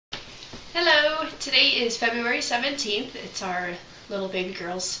Today is February 17th. It's our little baby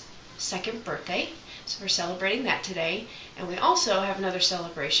girl's second birthday, so we're celebrating that today. And we also have another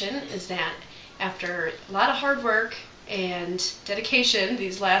celebration, is that after a lot of hard work and dedication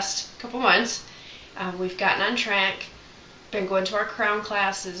these last couple months, we've gotten on track, been going to our crown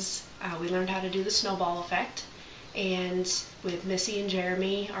classes. We learned how to do the snowball effect, and with Missy and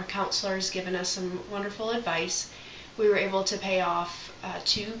Jeremy, our counselors, giving us some wonderful advice, we were able to pay off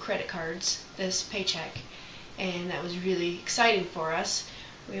 2 credit cards this paycheck, and that was really exciting for us.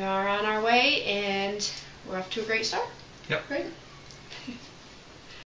 We are on our way, and we're off to a great start. Yep. Right?